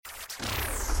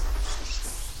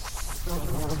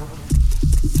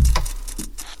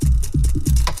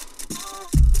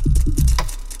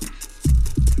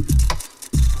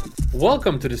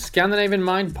Welcome to the Scandinavian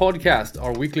Mind podcast,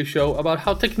 our weekly show about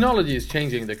how technology is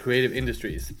changing the creative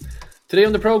industries. Today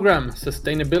on the program,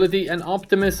 sustainability and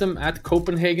optimism at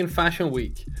Copenhagen Fashion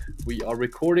Week. We are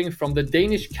recording from the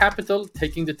Danish capital,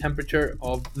 taking the temperature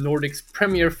of Nordic's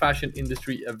premier fashion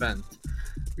industry event.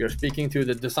 We are speaking to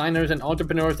the designers and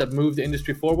entrepreneurs that move the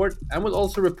industry forward, and will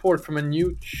also report from a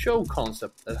new show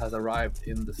concept that has arrived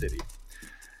in the city.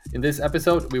 In this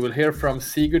episode, we will hear from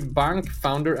Sigurd Bank,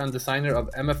 founder and designer of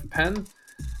MF Pen,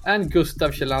 and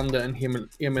Gustav Kjellander and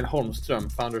Emil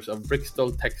Holmström, founders of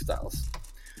Brixtol Textiles.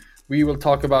 We will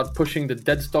talk about pushing the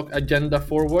deadstock agenda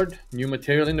forward, new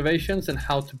material innovations, and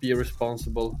how to be a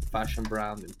responsible fashion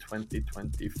brand in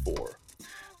 2024.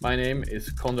 My name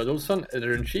is Konrad Olsson,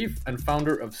 editor-in-chief and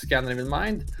founder of Scandinavian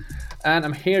Mind, and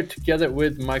I'm here together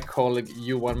with my colleague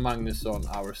Johan Magnusson,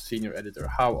 our senior editor.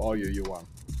 How are you, Johan?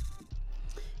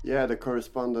 Yeah, the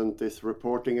correspondent is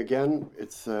reporting again.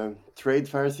 It's trade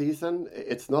fair season.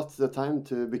 It's not the time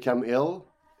to become ill.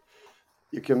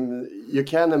 You can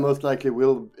and most likely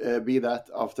will be that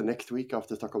after next week,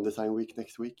 after Stockholm Design Week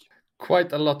next week.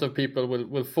 Quite a lot of people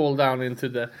will fall down into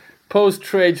the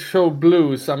post-trade show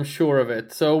blues, I'm sure of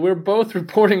it. So we're both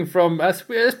reporting from, as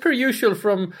per usual,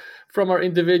 from our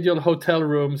individual hotel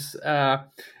rooms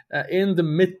in the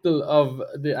middle of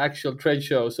the actual trade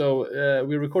show. So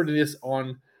we recorded this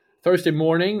on Thursday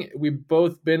morning. We've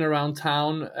both been around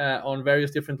town on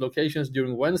various different locations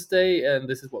during Wednesday, and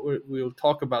this is what we will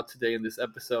talk about today in this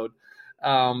episode.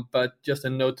 But just a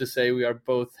note to say, we are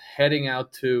both heading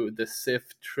out to the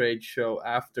SIF trade show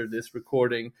after this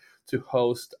recording to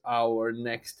host our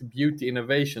next beauty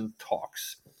innovation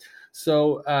talks.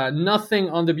 So nothing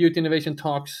on the beauty innovation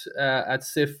talks at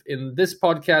SIF in this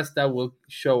podcast. That will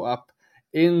show up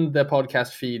in the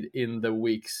podcast feed in the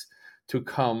weeks to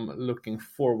come. Looking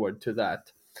forward to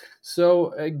that.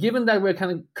 So given that we're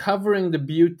kind of covering the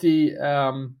beauty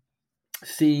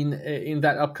scene in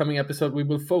that upcoming episode, we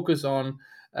will focus on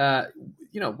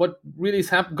what really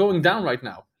is going down right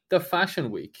now, the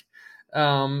Fashion Week.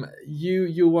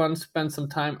 You once spent some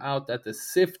time out at the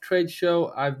SIF trade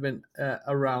show. I've been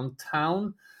around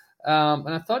town, and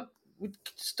I thought we'd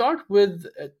start with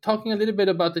talking a little bit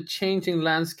about the changing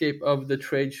landscape of the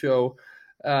trade show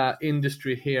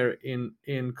industry here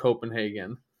in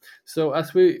Copenhagen. So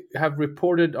as we have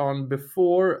reported on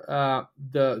before,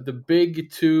 the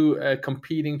big two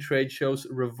competing trade shows,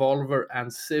 Revolver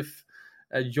and SIF,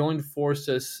 joined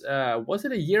forces. Was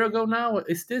it a year ago now?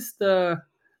 This is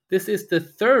the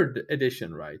third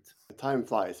edition, right? Time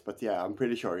flies, but yeah, I'm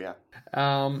pretty sure, yeah.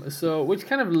 So which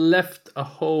kind of left a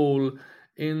hole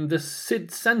in the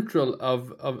central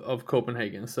of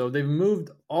Copenhagen. So they've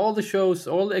moved all the shows,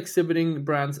 all the exhibiting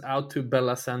brands out to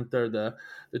Bella Center,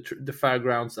 the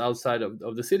fairgrounds outside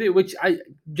of the city, which I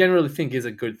generally think is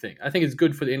a good thing. I think it's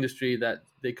good for the industry that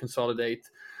they consolidate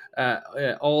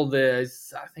all the,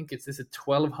 I think it's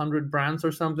 1,200 brands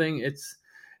or something.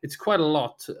 It's quite a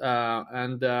lot,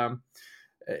 and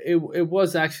it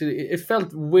was actually, it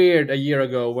felt weird a year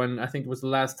ago when I think it was the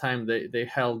last time they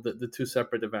held the two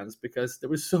separate events, because there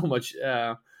was so much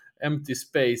empty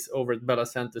space over at Bella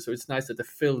Center. So it's nice that they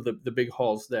filled the big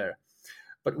halls there.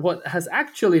 But what has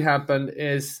actually happened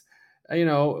is,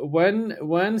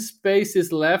 when space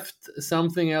is left,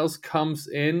 something else comes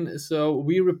in. So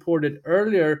we reported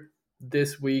earlier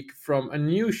this week from a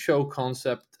new show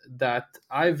concept that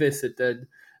I visited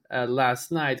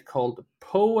last night called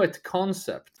Poet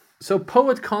Concept. So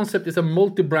Poet Concept is a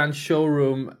multi-brand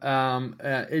showroom.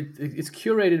 It's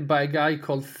curated by a guy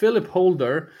called Philip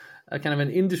Holder, kind of an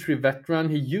industry veteran.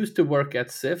 He used to work at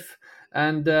SIF,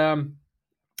 and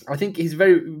I think he's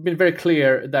been very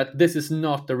clear that this is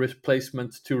not a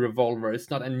replacement to Revolver.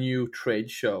 It's not a new trade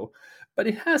show, but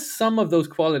it has some of those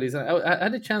qualities. I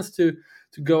had a chance to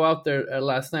go out there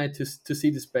last night to see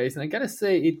the space, and I gotta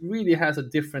say, it really has a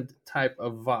different type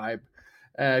of vibe.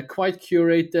 Quite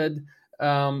curated.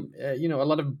 A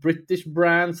lot of British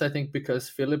brands, I think, because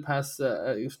Philip has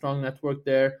a strong network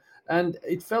there, and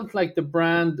it felt like the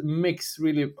brand mix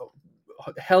really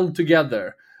held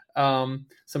together.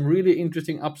 Some really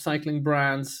interesting upcycling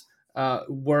brands,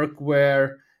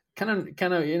 workwear, kind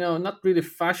of, not really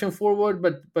fashion forward,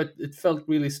 but it felt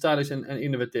really stylish and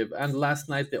innovative. And last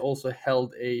night they also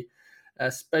held a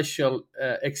special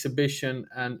exhibition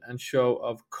and show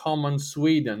of Common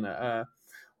Sweden, a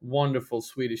wonderful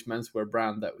Swedish menswear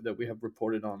brand that we have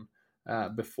reported on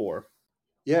before.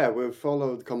 Yeah, we've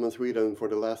followed Common Sweden for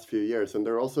the last few years, and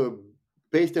they're also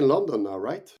based in London now,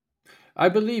 right? I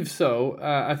believe so.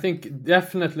 I think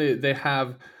definitely they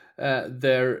have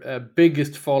their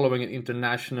biggest following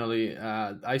internationally.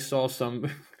 I saw some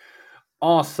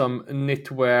awesome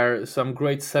knitwear, some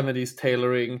great 70s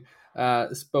tailoring.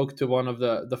 Spoke to one of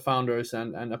the founders,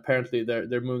 and apparently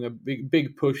they're moving a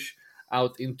big push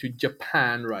out into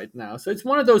Japan right now. So it's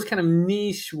one of those kind of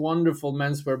niche, wonderful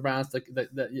menswear brands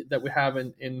that we have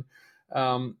in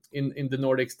the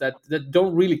Nordics that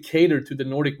don't really cater to the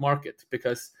Nordic market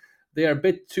because they are a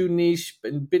bit too niche,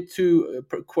 a bit too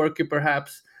quirky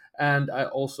perhaps, and I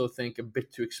also think a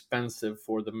bit too expensive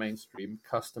for the mainstream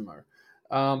customer.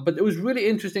 But it was really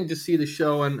interesting to see the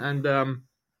show, and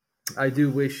I do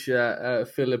wish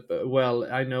Philip well.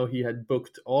 I know he had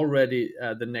booked already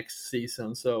the next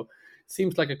season, so it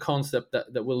seems like a concept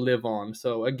that will live on.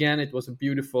 So again, it was a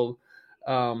beautiful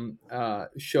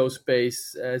show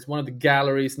space. It's one of the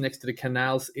galleries next to the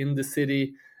canals in the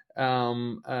city,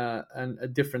 and a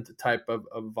different type of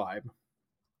vibe.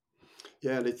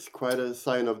 Yeah, and it's quite a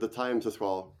sign of the times as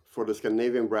well. For the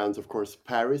Scandinavian brands, of course,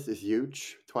 Paris is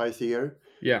huge, twice a year,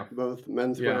 Yeah, both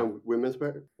menswear yeah. and women's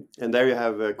wear. And there you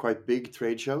have quite big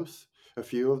trade shows, a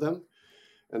few of them.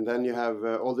 And then you have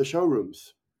all the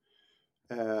showrooms.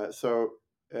 So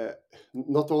uh,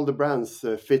 not all the brands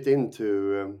fit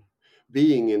into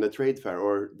being in a trade fair,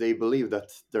 or they believe that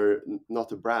they're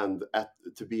not a brand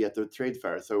to be at the trade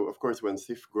fair. So, of course, when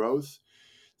SIF grows,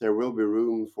 there will be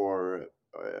room for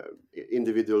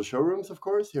individual showrooms, of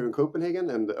course, here in Copenhagen,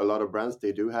 and a lot of brands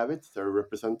they do have it. They're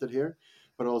represented here,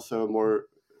 but also more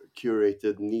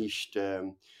curated, niched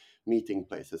meeting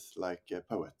places like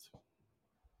Poet.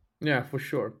 Yeah, for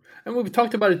sure. And we've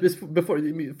talked about it before.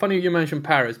 Funny you mentioned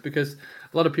Paris because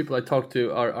a lot of people I talk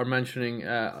to are mentioning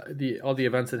the all the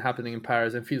events that are happening in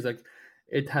Paris, and feels like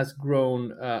it has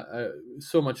grown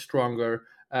so much stronger.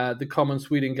 The Common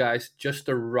Sweden guys just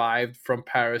arrived from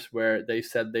Paris, where they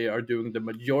said they are doing the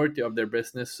majority of their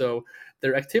business. So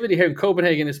their activity here in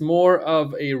Copenhagen is more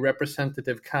of a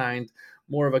representative kind,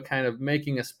 more of a kind of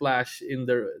making a splash in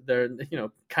their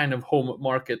kind of home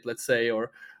market, let's say,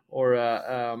 or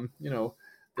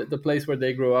the place where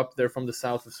they grew up. They're from the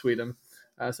south of Sweden,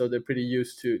 so they're pretty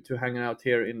used to hanging out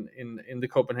here in the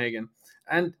Copenhagen,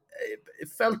 and it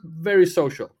felt very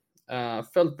social.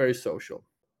 Felt very social.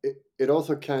 It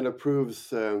also kind of proves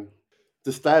the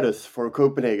status for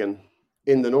Copenhagen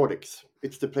in the Nordics.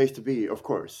 It's the place to be, of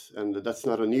course, and that's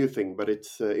not a new thing, but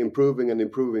it's improving and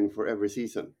improving for every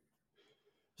season.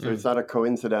 So it's Mm. not a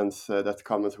coincidence that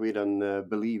Common Sweden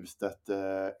believes that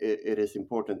it is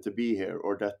important to be here,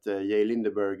 or that Jay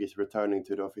Lindeberg is returning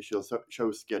to the official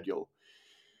show schedule.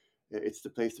 It's the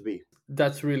place to be.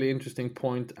 That's really interesting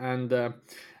point, and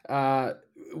uh,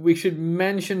 we should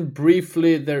mention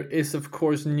briefly there is of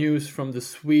course news from the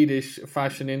Swedish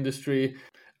fashion industry.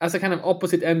 As a kind of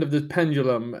opposite end of the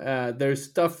pendulum, there's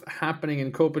stuff happening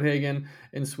in Copenhagen.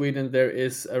 In Sweden, there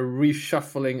is a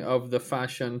reshuffling of the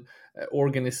fashion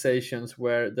organizations,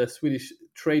 where the Swedish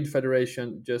Trade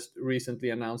Federation just recently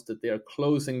announced that they are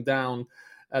closing down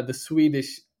the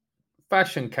Swedish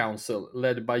Fashion Council,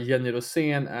 led by Jenny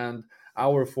Rosén and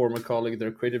our former colleague,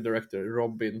 their creative director,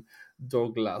 Robin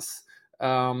Douglas.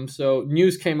 So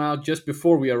news came out just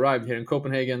before we arrived here in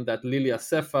Copenhagen that Lilia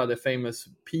Sefa, the famous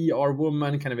PR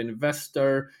woman, kind of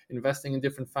investor, investing in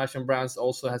different fashion brands,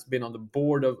 also has been on the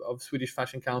board of Swedish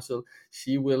Fashion Council.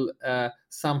 She will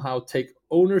somehow take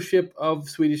ownership of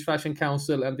Swedish Fashion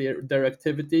Council and their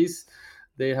activities.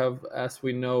 They have, as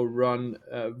we know, run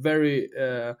very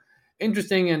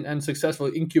interesting and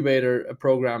successful incubator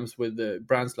programs with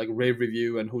brands like Rave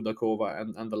Review and Hudakova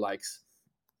and the likes.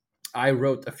 I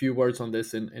wrote a few words on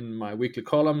this in my weekly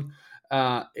column.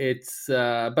 It's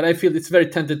but I feel it's very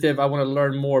tentative. I want to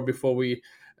learn more before we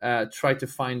try to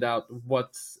find out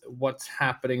what's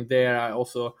happening there. I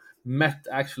also met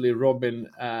actually Robin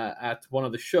at one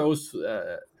of the shows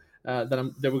that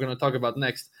we're going to talk about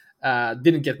next.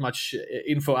 Didn't get much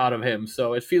info out of him,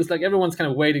 so it feels like everyone's kind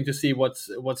of waiting to see what's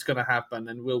going to happen,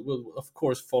 and we'll of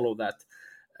course follow that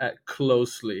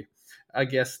closely. I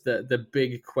guess the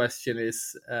big question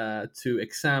is to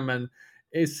examine: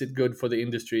 is it good for the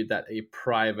industry that a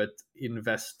private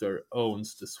investor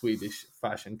owns the Swedish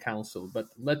Fashion Council? But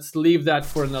let's leave that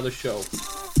for another show.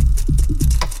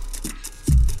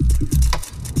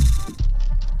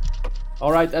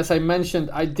 All right, as I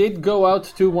mentioned, I did go out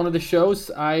to one of the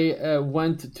shows. I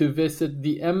went to visit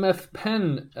the MF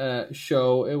Pen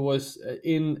show. It was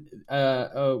in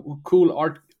a cool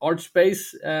art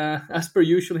space, as per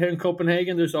usual here in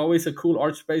Copenhagen. There's always a cool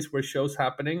art space where shows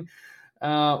happening.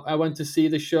 I went to see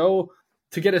the show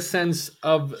to get a sense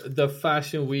of the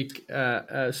Fashion Week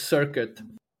circuit.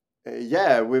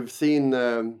 Yeah, we've seen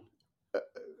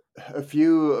a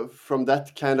few from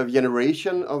that kind of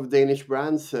generation of Danish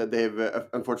brands, they've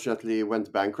unfortunately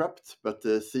went bankrupt, but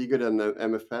Sigurd and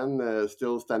MFN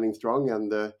still standing strong,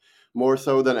 and more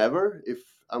so than ever, if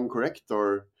I'm correct.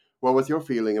 Or what was your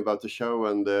feeling about the show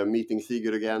and meeting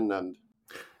Sigurd again? And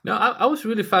No, I was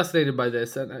really fascinated by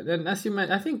this, and as you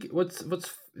mentioned, I think what's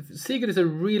Sigurd is a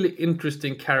really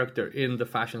interesting character in the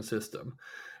fashion system.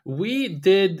 We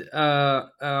did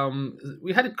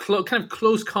we had a kind of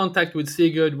close contact with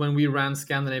Sigurd when we ran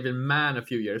Scandinavian Man a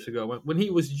few years ago, when he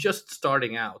was just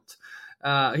starting out.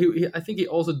 I think he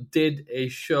also did a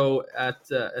show at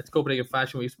Copenhagen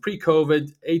Fashion Week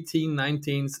pre-COVID, 18,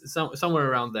 19,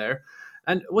 somewhere around there.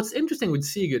 And what's interesting with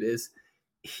Sigurd is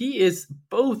he is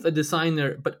both a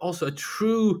designer but also a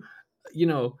true, you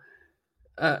know,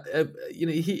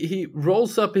 he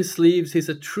rolls up his sleeves. He's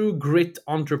a true grit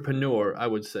entrepreneur, I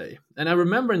would say. And I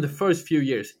remember in the first few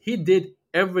years, he did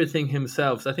everything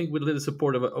himself. So I think with a little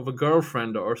support of a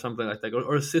girlfriend or something like that,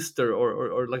 or a sister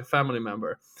or like a family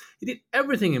member. He did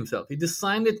everything himself. He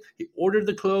designed it. He ordered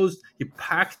the clothes. He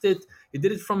packed it. He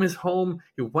did it from his home.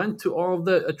 He went to all of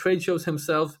the trade shows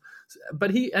himself.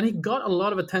 But he got a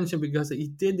lot of attention because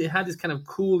he had this kind of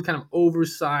cool, kind of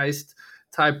oversized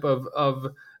type of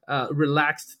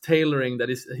relaxed tailoring that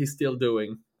he's still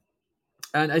doing.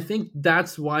 And I think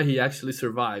that's why he actually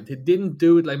survived. He didn't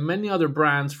do it like many other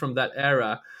brands from that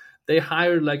era. They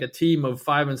hired like a team of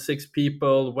 5 and 6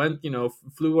 people, went,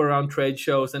 flew around trade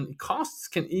shows, and costs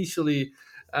can easily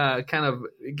kind of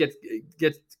get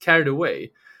carried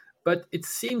away. But it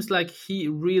seems like he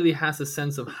really has a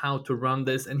sense of how to run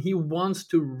this, and he wants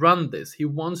to run this. He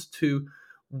wants to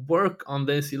work on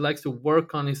this. He likes to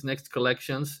work on his next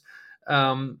collections.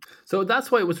 So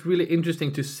that's why it was really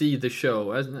interesting to see the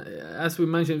show. As we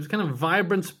mentioned, it was kind of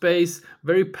vibrant space,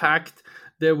 very packed.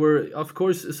 There were, of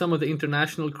course, some of the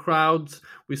international crowds.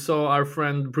 We saw our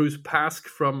friend Bruce Pask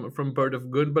from Bird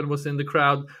of Goodman was in the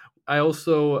crowd. I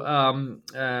also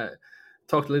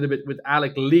talked a little bit with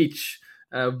Alec Leach,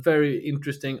 a very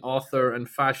interesting author and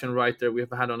fashion writer we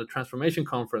have had on the Transformation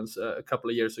Conference a couple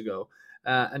of years ago.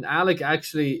 And Alec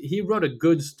actually, he wrote a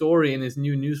good story in his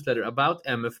new newsletter about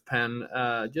MF Pen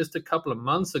just a couple of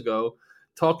months ago,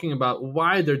 talking about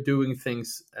why they're doing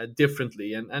things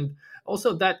differently, and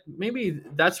also that maybe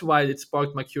that's why it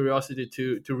sparked my curiosity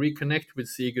to reconnect with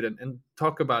Sigurd and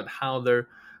talk about how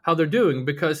they're doing,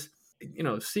 because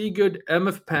Sigurd,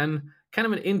 MF Pen, kind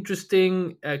of an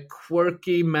interesting,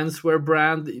 quirky menswear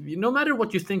brand. No matter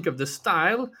what you think of the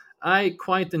style, I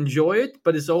quite enjoy it,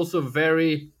 but it's also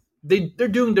very they're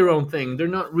doing their own thing. They're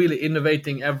not really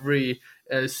innovating every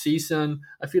season.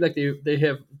 I feel like they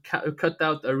have cut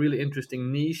out a really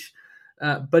interesting niche,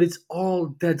 but it's all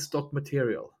dead stock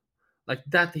material. Like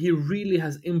that, he really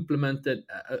has implemented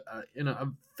a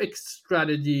fixed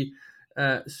strategy,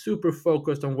 super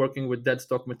focused on working with dead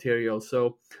stock material.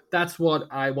 So that's what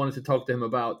I wanted to talk to him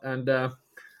about. And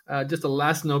just a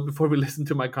last note before we listen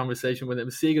to my conversation with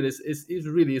him: Sigurd is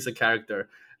really is a character.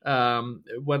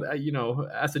 When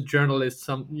as a journalist,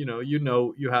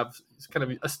 you have kind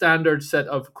of a standard set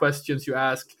of questions you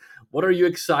ask. What are you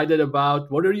excited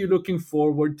about? What are you looking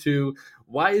forward to?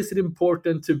 Why is it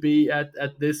important to be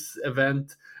at this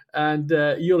event? And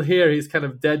you'll hear his kind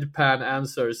of deadpan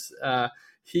answers.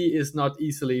 He is not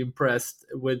easily impressed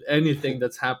with anything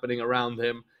that's happening around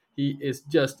him. He is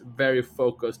just very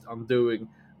focused on doing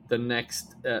the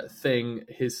next thing,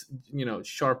 his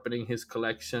sharpening his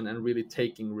collection and really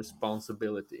taking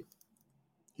responsibility.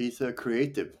 he's a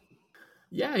creative.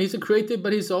 Yeah, he's a creative,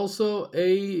 but he's also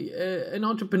a an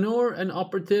entrepreneur, an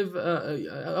operative.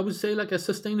 I would say like a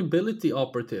sustainability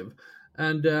operative,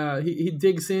 and he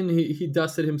digs in. He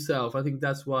does it himself. I think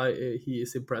that's why he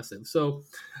is impressive. So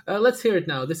let's hear it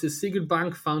now. This is Sigurd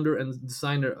Bank, founder and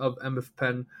designer of MF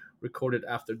Pen, recorded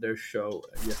after their show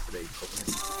yesterday in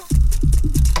Copenhagen.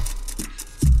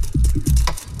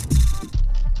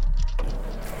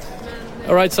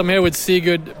 All right, so I'm here with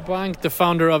Sigurd Bank, the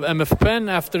founder of MF Pen,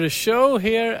 after the show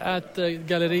here at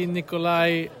Gallery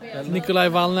Nikolai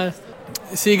Wallner.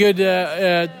 Sigurd,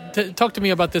 talk to me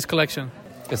about this collection.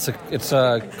 It's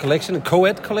a collection, a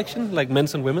co-ed collection, like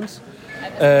men's and women's,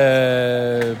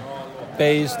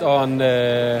 based on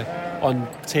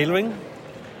tailoring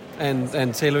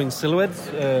and tailoring silhouettes.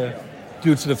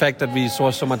 Due to the fact that we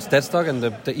saw so much dead stock, and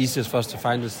the easiest for us to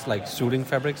find is like suiting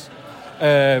fabrics.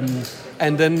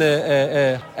 And then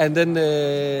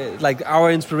like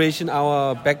our inspiration,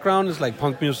 our background is like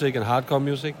punk music and hardcore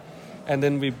music, and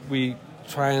then we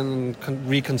try and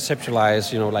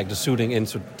reconceptualize, like the suiting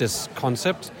into this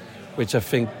concept, which I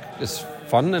think is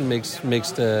fun and makes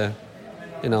the,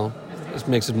 it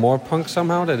makes it more punk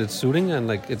somehow that it's suiting, and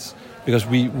like it's because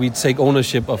we take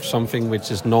ownership of something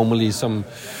which is normally some,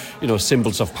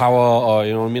 symbols of power, or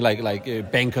you know what I mean,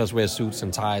 like bankers wear suits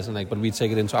and ties, and but we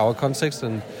take it into our context,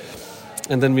 and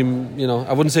then we,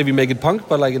 I wouldn't say we make it punk,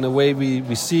 but like in a way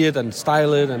we see it and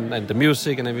style it, and the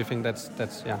music and everything. That's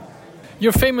yeah.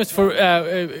 You're famous for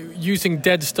using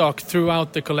dead stock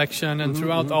throughout the collection and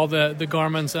throughout all the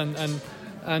garments and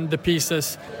the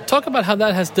pieces. Talk about how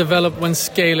that has developed when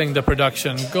scaling the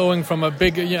production, going from a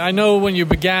big... I know when you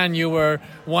began you were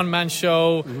one-man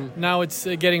show, now it's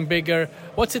getting bigger.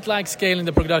 What's it like scaling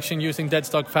the production using dead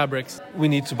stock fabrics? We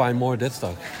need to buy more dead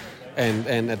stock.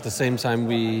 And at the same time,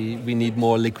 we need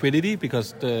more liquidity,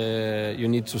 because you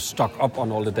need to stock up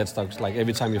on all the dead stocks. Like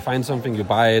every time you find something, you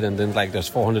buy it, and then like there's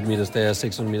 400 meters there,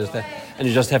 600 meters there, and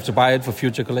you just have to buy it for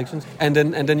future collections. And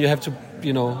then you have to,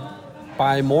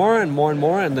 buy more and more and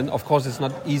more. And then of course it's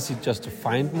not easy just to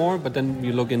find more, but then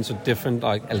you look into different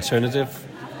like alternative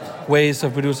ways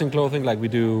of producing clothing. Like we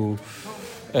do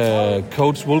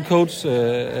coats, wool coats,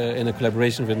 in a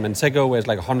collaboration with Manteco, where it's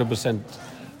like 100%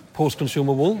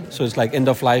 post-consumer wool, so it's like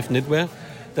end-of-life knitwear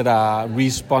that are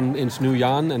respun into new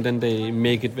yarn, and then they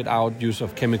make it without use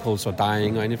of chemicals or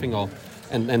dyeing or anything.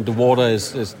 And the water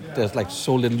is there's like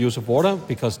so little use of water,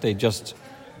 because they just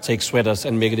take sweaters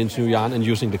and make it into new yarn and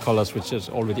using the colors which is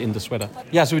already in the sweater.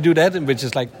 Yeah, so we do that, which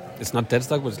is like, it's not dead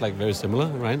stock, but it's like very similar,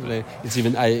 right? It's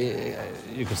even,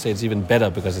 you could say it's even better,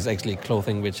 because it's actually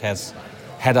clothing which has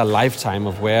had a lifetime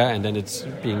of wear, and then it's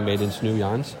being made into new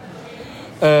yarns.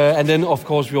 And then, of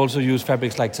course, we also use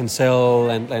fabrics like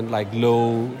tencel and like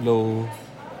low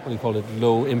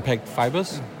impact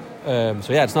fibers. So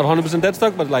yeah, it's not 100% dead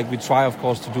stock, but like we try, of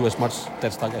course, to do as much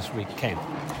dead stock as we can.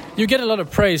 You get a lot of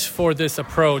praise for this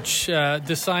approach,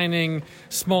 designing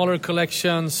smaller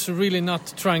collections, really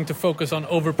not trying to focus on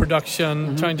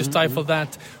overproduction, trying to stifle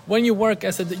that. When you work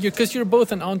because you're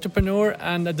both an entrepreneur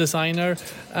and a designer,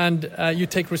 and you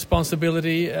take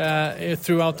responsibility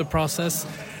throughout the process.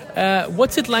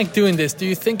 What's it like doing this? Do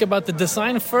you think about the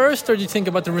design first, or do you think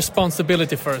about the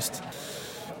responsibility first?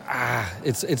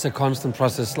 It's a constant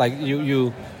process. Like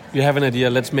you have an idea,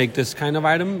 let's make this kind of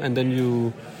item, and then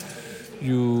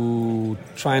you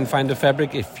try and find the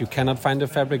fabric. If you cannot find the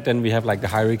fabric, then we have like the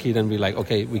hierarchy. Then we like,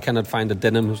 okay, we cannot find the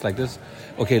denim who's like this.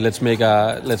 Okay, let's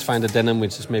find a denim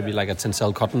which is maybe like a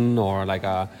tencel cotton, or like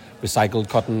a recycled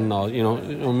cotton, or you know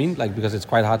what I mean? Like, because it's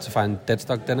quite hard to find dead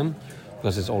stock denim,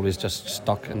 because it's always just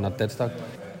stock and not dead stock.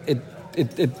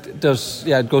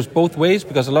 It goes both ways,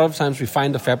 because a lot of times we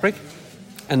find the fabric,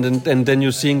 and then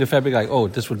you're seeing the fabric like, oh,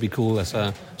 this would be cool as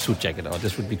a suit jacket, or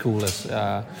this would be cool as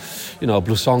a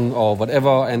blouson or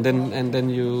whatever, and then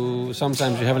you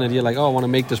sometimes you have an idea like, oh, I want to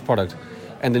make this product,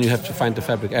 and then you have to find the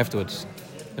fabric afterwards,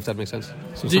 if that makes sense.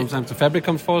 So sometimes the fabric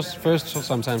comes first, so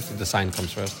sometimes the design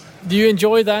comes first. Do you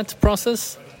enjoy that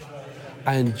process?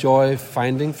 I enjoy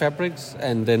finding fabrics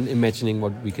and then imagining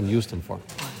what we can use them for.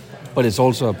 But it's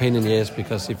also a pain in the ass,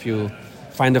 because if you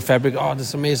find a fabric, oh, this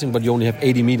is amazing, but you only have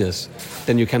 80 meters,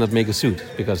 then you cannot make a suit,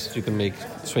 because you can make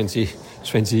 20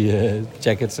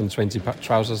 jackets and 20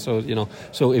 trousers.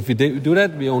 So if we do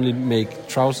that, we only make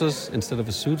trousers instead of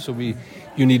a suit. So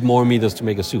you need more meters to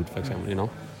make a suit, for example,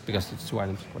 because it's 2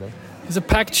 items, whatever. It's a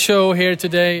packed show here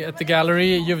today at the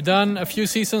gallery. You've done a few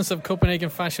seasons of Copenhagen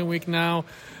Fashion Week now.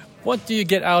 What do you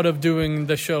get out of doing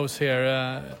the shows here?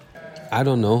 I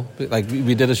don't know. Like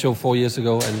we did a show 4 years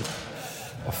ago,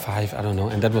 or 5, I don't know.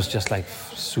 And that was just like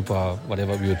super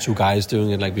whatever. We were 2 guys doing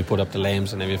it. Like we put up the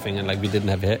lamps and everything, and like we didn't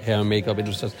have hair and makeup. It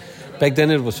was just, back then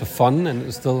it was for fun, and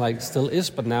it still is.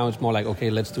 But now it's more like,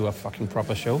 okay, let's do a fucking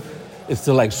proper show. It's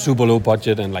still like super low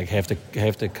budget, and like half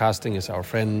the casting is our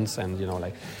friends, and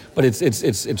but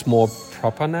it's more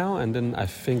proper now. And then I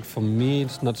think for me,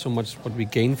 it's not so much what we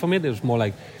gain from it. It's more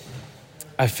like,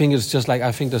 I think it's just like,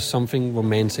 I think there's something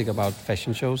romantic about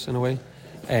fashion shows in a way.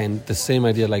 And the same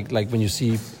idea, like when you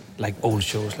see like old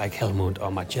shows like Helmut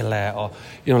or Magella, or,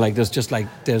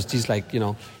 there's these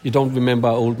you don't remember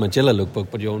old Magella lookbook,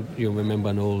 but you remember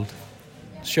an old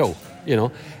show,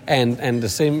 and the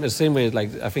same way,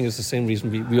 like, I think it's the same reason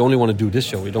we only want to do this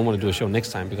show. We don't want to do a show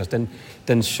next time, because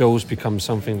then shows become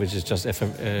something which is just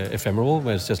ephemeral,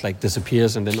 where it's just like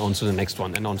disappears, and then on to the next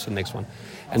one, and on to the next one.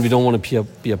 And we don't want to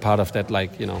be a part of that,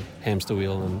 hamster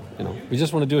wheel. And we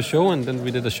just want to do a show, and then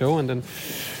we did a show, and then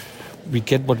we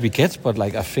get what we get. But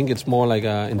like, I think it's more like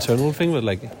an internal thing, where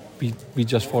like we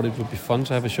just thought it would be fun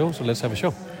to have a show, so let's have a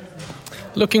show.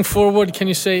 Looking forward, can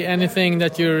you say anything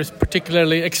that you're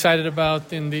particularly excited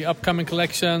about in the upcoming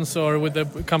collections, or with the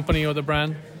company or the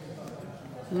brand?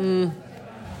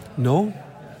 No,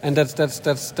 and that's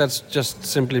just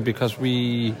simply because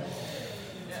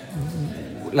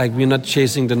like we're not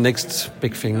chasing the next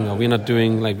big thing, or we're not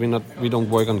doing like we don't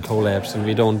work on collabs, and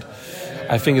we don't.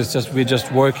 I think it's just we're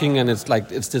just working, and it's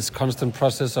like it's this constant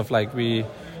process of like we,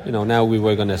 now we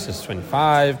work on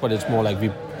SS25, but it's more like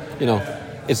we, you know,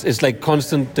 it's like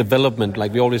constant development.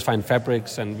 Like we always find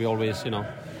fabrics, and we always,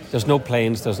 there's no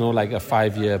plans, there's no like a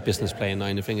 5-year business plan or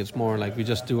anything. It's more like we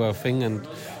just do our thing and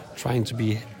trying to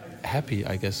be happy,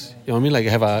 I guess. You know what I mean? Like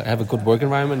have a good work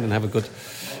environment and have a good,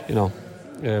 you know,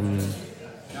 um,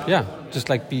 yeah, just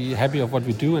like be happy of what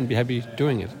we do and be happy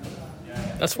doing it.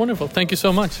 That's wonderful. Thank you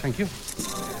so much. Thank you.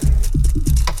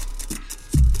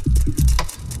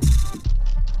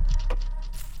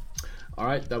 All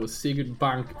right, that was Sigurd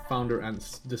Bank, founder and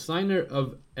designer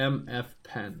of MF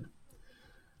Pen.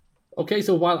 Okay,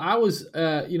 so while I was,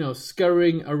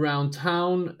 scurrying around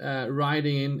town,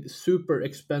 riding in super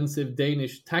expensive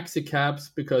Danish taxi cabs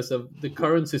because of the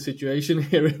currency situation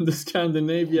here in the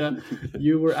Scandinavia,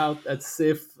 you were out at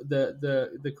SIF,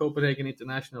 the Copenhagen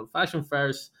International Fashion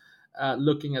Fairs,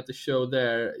 looking at the show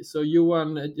there. So you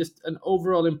won just an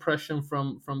overall impression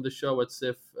from the show at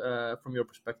SIF, from your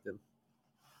perspective.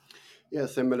 Yeah,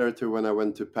 similar to when I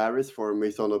went to Paris for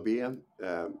Maison Obé.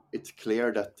 It's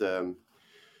clear that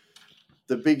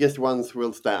the biggest ones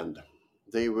will stand.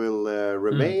 They will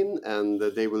remain, and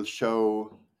they will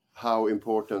show how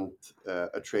important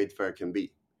a trade fair can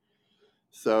be.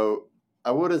 So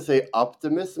I wouldn't say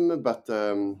optimism, but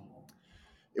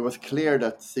it was clear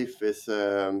that SIF is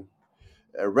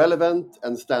relevant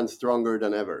and stands stronger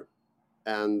than ever.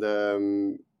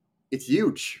 And it's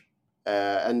huge.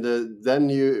 And then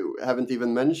you haven't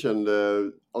even mentioned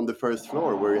on the first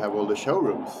floor where you have all the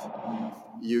showrooms.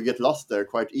 You get lost there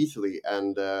quite easily,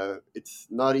 and it's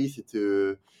not easy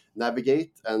to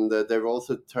navigate. And they've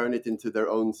also turned it into their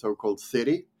own so-called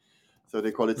city. So they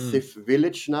call it SIF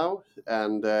Village now.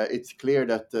 And it's clear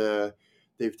that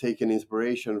they've taken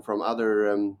inspiration from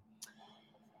other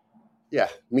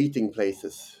meeting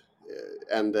places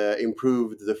and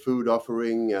improved the food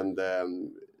offering and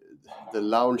the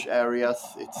lounge areas.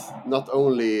 It's not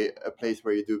only a place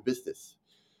where you do business,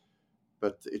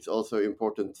 but it's also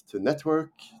important to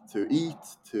network, to eat,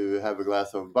 to have a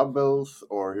glass of bubbles,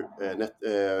 or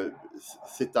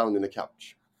sit down in a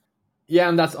couch. Yeah,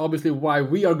 and that's obviously why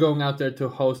we are going out there to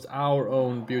host our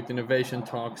own beauty innovation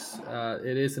talks.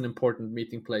 It is an important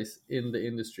meeting place in the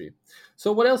industry.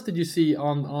 So, what else did you see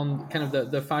on kind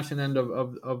of the fashion end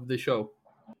of the show?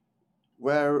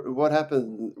 What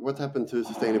happened? What happened to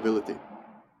sustainability?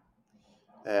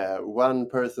 One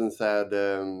person said,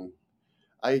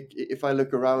 if I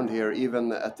look around here,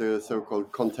 even at the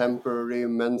so-called contemporary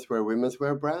menswear,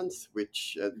 womenswear brands,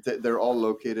 which they're all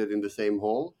located in the same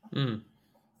hall.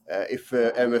 If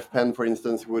MF Pen, for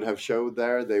instance, would have showed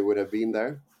there, they would have been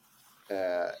there.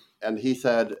 And he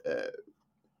said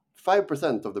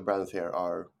 5% of the brands here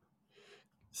are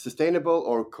sustainable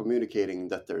or communicating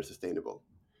that they're sustainable.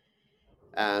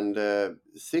 And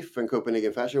SIF and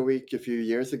Copenhagen Fashion Week a few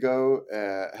years ago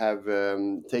have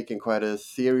taken quite a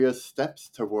serious steps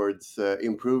towards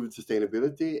improved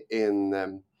sustainability in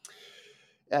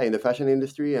the fashion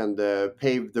industry, and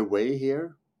paved the way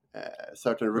here.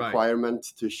 Certain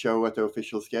requirements to show at the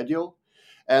official schedule.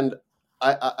 And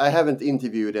I haven't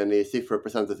interviewed any SIF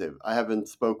representative. I haven't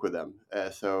spoke with them.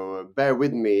 So bear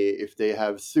with me if they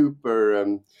have super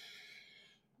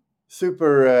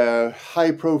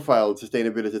high-profile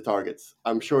sustainability targets.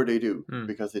 I'm sure they do,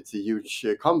 because it's a huge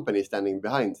company standing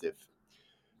behind SIF.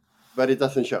 But it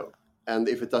doesn't show. And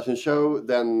if it doesn't show,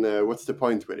 then what's the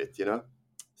point with it,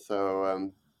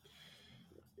 So,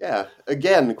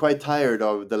 again, quite tired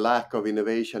of the lack of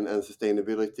innovation and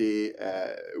sustainability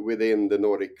within the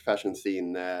Nordic fashion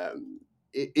scene.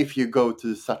 If you go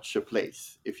to such a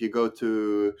place, if you go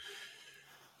to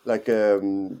like a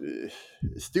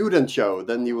student show,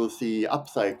 then you will see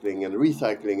upcycling and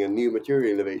recycling and new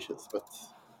material innovations, but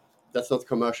that's not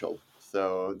commercial.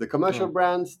 So the commercial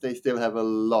brands, they still have a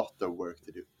lot of work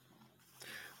to do.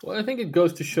 Well, I think it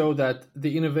goes to show that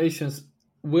the innovations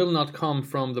will not come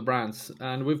from the brands,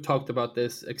 and we've talked about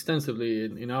this extensively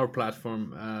in our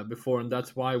platform before, and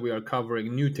that's why we are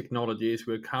covering new technologies,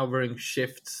 we're covering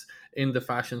shifts in the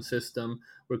fashion system,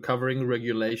 we're covering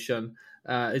regulation.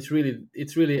 It's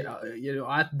really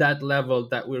at that level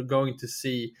that we're going to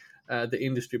see the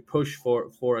industry push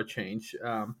for a change,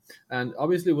 and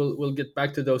obviously we'll get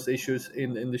back to those issues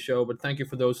in the show. But thank you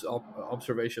for those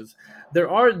observations. There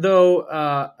are, though,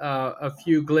 a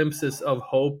few glimpses of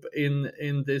hope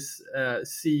in this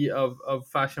sea of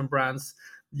fashion brands.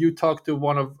 You talked to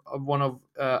one of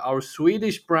our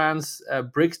Swedish brands,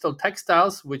 Brixton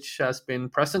Textiles, which has been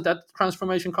present at the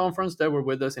Transformation Conference. They were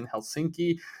with us in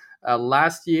Helsinki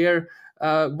last year.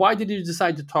 Why did you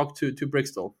decide to talk to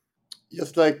Brixton?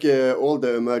 Just like all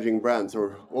the emerging brands,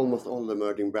 or almost all the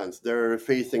emerging brands, they're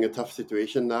facing a tough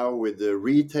situation now with the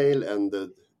retail and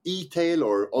the e-tail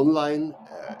or online.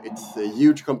 It's a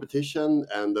huge competition,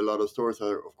 and a lot of stores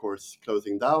are, of course,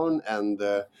 closing down. And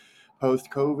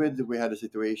post-COVID, we had a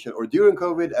situation, or during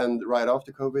COVID and right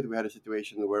after COVID, we had a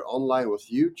situation where online was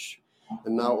huge.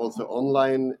 And now also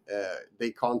online,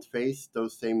 they can't face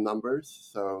those same numbers.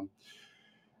 So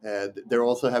they're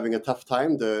also having a tough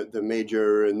time, the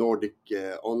major Nordic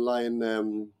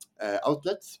online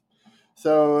outlets.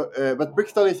 So, but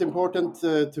Brixton is important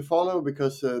to follow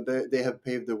because they have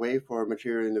paved the way for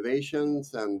material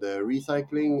innovations and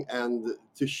recycling, and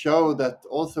to show that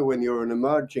also when you're an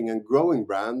emerging and growing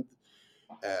brand,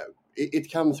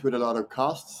 it comes with a lot of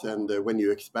costs, and when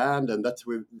you expand, and that's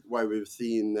why we've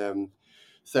seen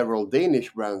several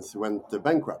Danish brands went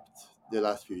bankrupt the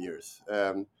last few years.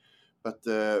 But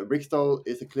Brixton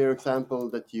is a clear example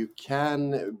that you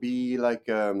can be like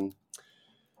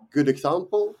good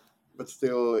example, but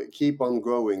still keep on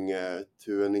growing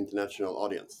to an international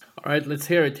audience. All right, let's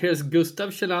hear it. Here's Gustav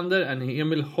Kjellander and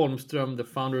Emil Holmström, the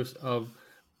founders of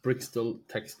Brixton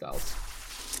Textiles.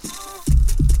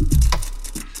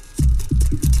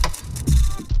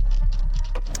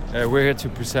 We're here to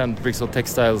present Brixton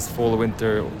Textiles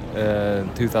Fall/Winter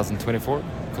 2024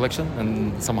 collection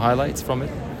and some highlights from it.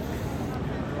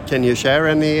 Can you share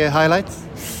any highlights?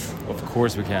 Of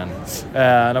course we can.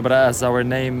 No, but as our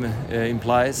name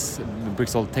implies,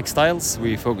 Brixton Textiles,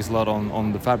 we focus a lot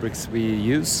on the fabrics we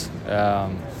use.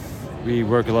 We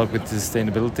work a lot with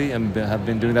sustainability and have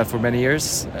been doing that for many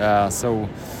years. So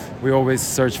we always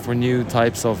search for new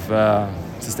types of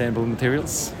sustainable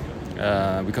materials.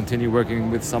 We continue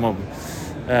working with some of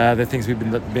the things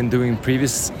we've been doing in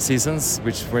previous seasons,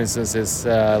 which for instance is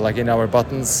like in our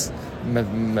buttons,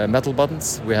 metal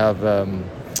buttons, we have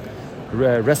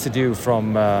residue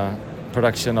from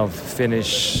production of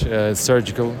Finnish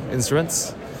surgical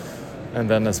instruments, and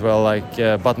then as well like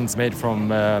buttons made from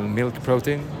milk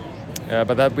protein,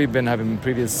 but that we've been having in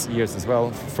previous years as well.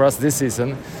 For us this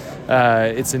season,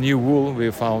 it's a new wool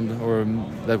we found, or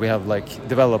that we have like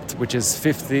developed, which is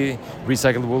 50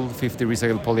 recycled wool, 50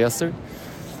 recycled polyester,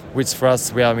 which for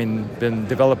us we have been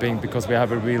developing because we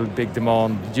have a real big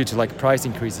demand due to like price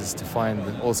increases to find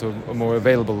also more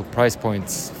available price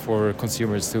points for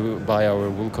consumers to buy our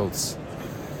wool coats.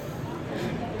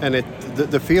 And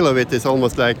the feel of it is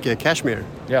almost like cashmere.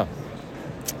 Yeah,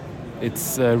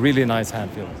 it's a really nice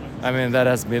hand feel. I mean, that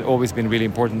has always been really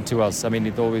important to us. I mean,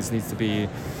 it always needs to be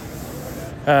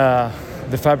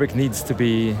the fabric needs to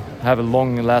have a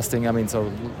long lasting, I mean, so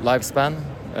lifespan,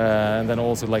 and then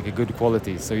also like a good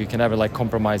quality, so you can never like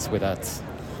compromise with that.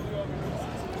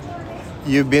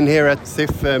 You've been here at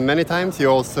SIF many times. You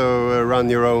also run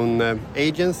your own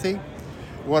agency.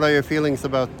 What are your feelings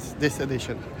about this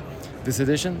edition? This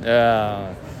edition?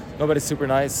 No, but it's super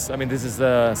nice. I mean, this is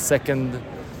the second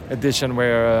edition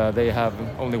where they have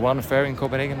only one fair in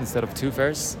Copenhagen instead of two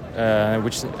fairs,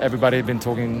 which everybody has been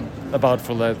talking about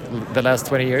for the last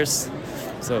 20 years.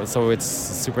 So it's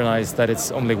super nice that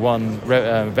it's only one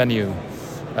venue.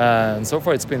 And so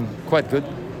far it's been quite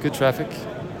good traffic.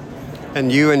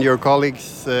 And you and your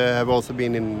colleagues have also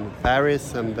been in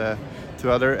Paris and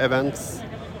to other events.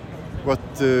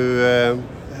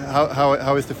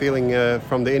 How is the feeling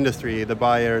from the industry, the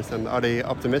buyers, and are they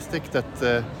optimistic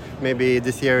that maybe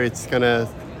this year it's gonna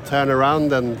turn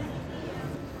around? And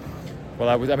well,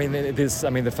 I mean, it is.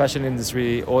 I mean, the fashion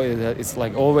industry it's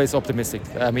like always optimistic.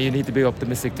 I mean, you need to be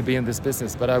optimistic to be in this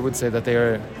business. But I would say that they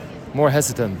are more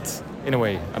hesitant in a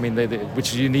way. I mean,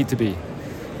 which you need to be.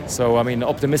 So I mean,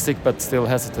 optimistic but still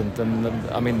hesitant, and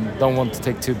I mean, don't want to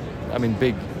take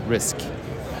big risk.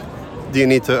 Do you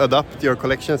need to adapt your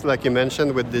collections, like you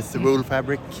mentioned, with this wool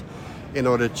fabric, in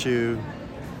order to,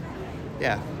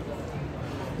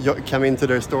 come into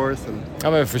their stores? And I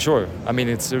mean, for sure. I mean,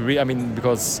 it's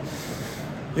because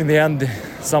in the end,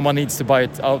 someone needs to buy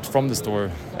it out from the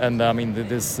store, and I mean,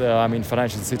 this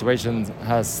financial situation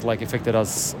has like affected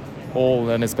us all,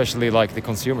 and especially like the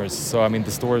consumers. So I mean,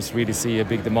 the stores really see a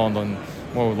big demand on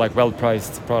more like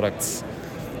well-priced products,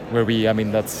 where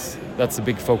that's a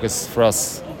big focus for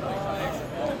us.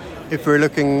 If we're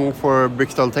looking for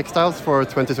Brixton Textiles for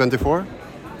 2024,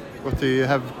 what do you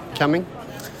have coming?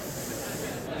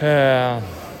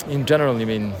 In general, you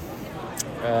mean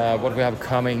what we have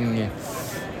coming?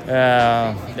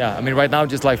 I mean, right now,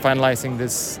 just like finalizing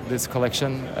this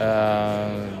collection,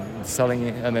 selling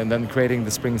it, and then creating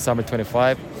the Spring/Summer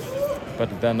 25. But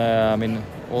then, I mean,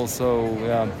 also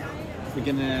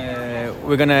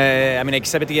We're gonna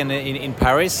exhibit again in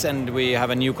Paris, and we have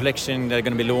a new collection that's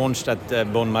gonna be launched at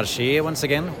Bon Marché once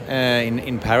again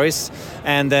in Paris,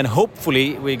 and then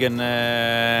hopefully we're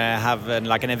gonna have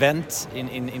an event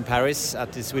in Paris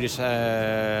at the Swedish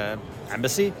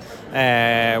embassy.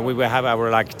 We will have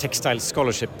our textile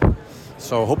scholarship,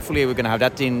 so hopefully we're gonna have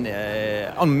that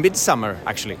on midsummer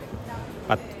actually.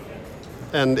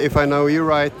 And if I know you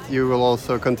right, you will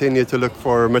also continue to look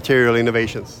for material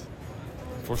innovations.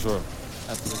 For sure.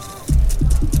 Absolutely.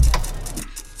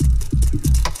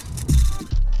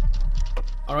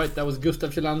 All right, that was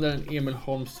Gustav Kjellander and Emil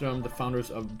Holmström, the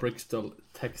founders of Brixton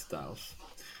Textiles.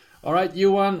 All right,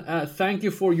 Johan, thank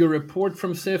you for your report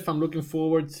from SIF. I'm looking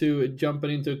forward to jumping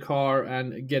into a car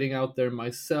and getting out there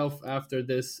myself after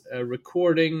this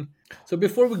recording. So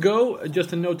before we go,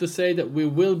 just a note to say that we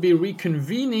will be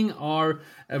reconvening our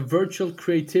virtual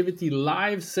creativity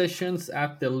live sessions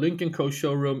at the Lynk & Co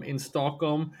showroom in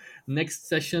Stockholm. Next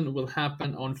session will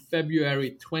happen on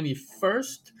February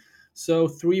 21st. So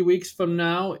 3 weeks from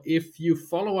now, if you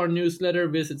follow our newsletter,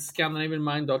 visit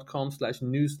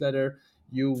scandinavianmind.com/newsletter.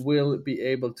 You will be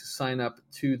able to sign up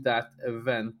to that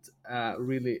event.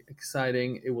 Really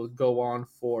exciting. It will go on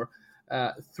for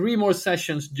 3 more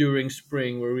sessions during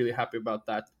spring. We're really happy about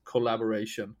that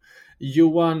collaboration.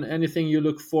 Johan, anything you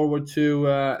look forward to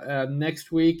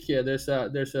next week? Yeah, there's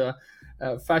a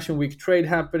Fashion Week trade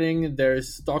happening.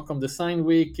 There's Stockholm Design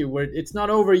Week. It's not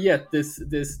over yet,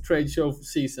 this trade show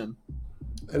season.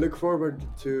 I look forward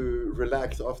to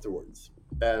relax afterwards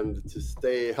and to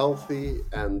stay healthy,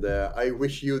 and I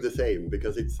wish you the same,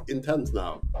 because it's intense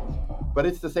now. But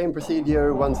it's the same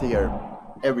procedure once a year,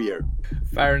 every year.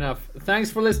 Fair enough.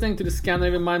 Thanks for listening to the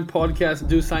Scandinavian Mind podcast.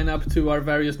 Do sign up to our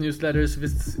various newsletters.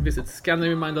 Visit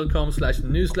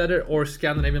scandinavianmind.com/newsletter or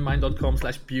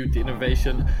scandinavianmind.com/beauty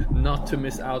innovation, not to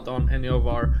miss out on any of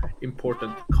our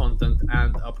important content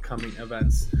and upcoming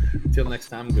events. Till next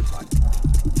time, goodbye.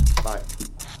 Bye.